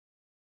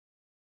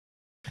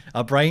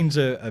Our brains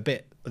are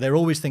they're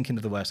always thinking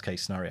of the worst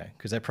case scenario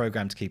because they're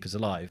programmed to keep us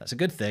alive. That's a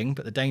good thing,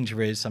 but the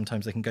danger is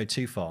sometimes they can go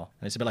too far.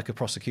 And it's a bit like a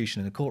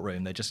prosecution in a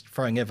courtroom. They're just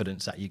throwing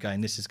evidence at you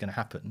going, this is going to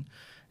happen.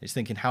 It's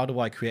thinking, how do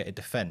I create a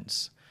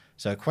defense?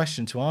 So a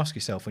question to ask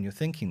yourself when you're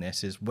thinking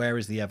this is, where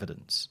is the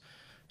evidence?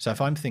 So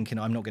if I'm thinking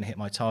I'm not going to hit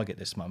my target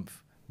this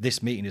month,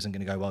 this meeting isn't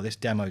going to go well, this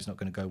demo is not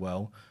going to go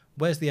well,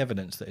 where's the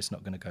evidence that it's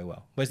not going to go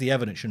well? Where's the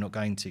evidence you're not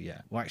going to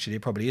yet? Well, actually, there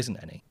probably isn't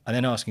any. And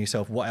then asking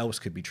yourself, what else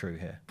could be true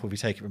here? Probably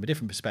take it from a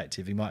different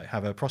perspective. You might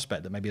have a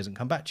prospect that maybe hasn't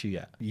come back to you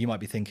yet. You might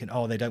be thinking,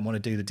 oh, they don't want to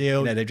do the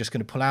deal. They're just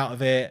going to pull out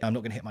of it. I'm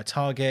not going to hit my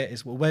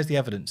target. Well, where's the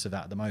evidence of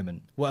that at the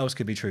moment? What else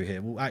could be true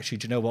here? Well, actually,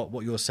 do you know what?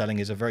 What you're selling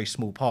is a very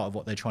small part of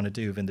what they're trying to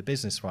do within the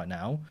business right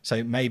now.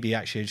 So maybe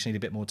actually you just need a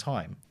bit more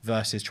time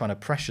versus trying to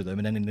pressure them.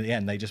 And then in the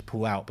end, they just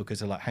pull out because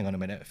they're like, hang on a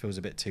minute, it feels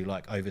a bit too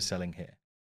like overselling here.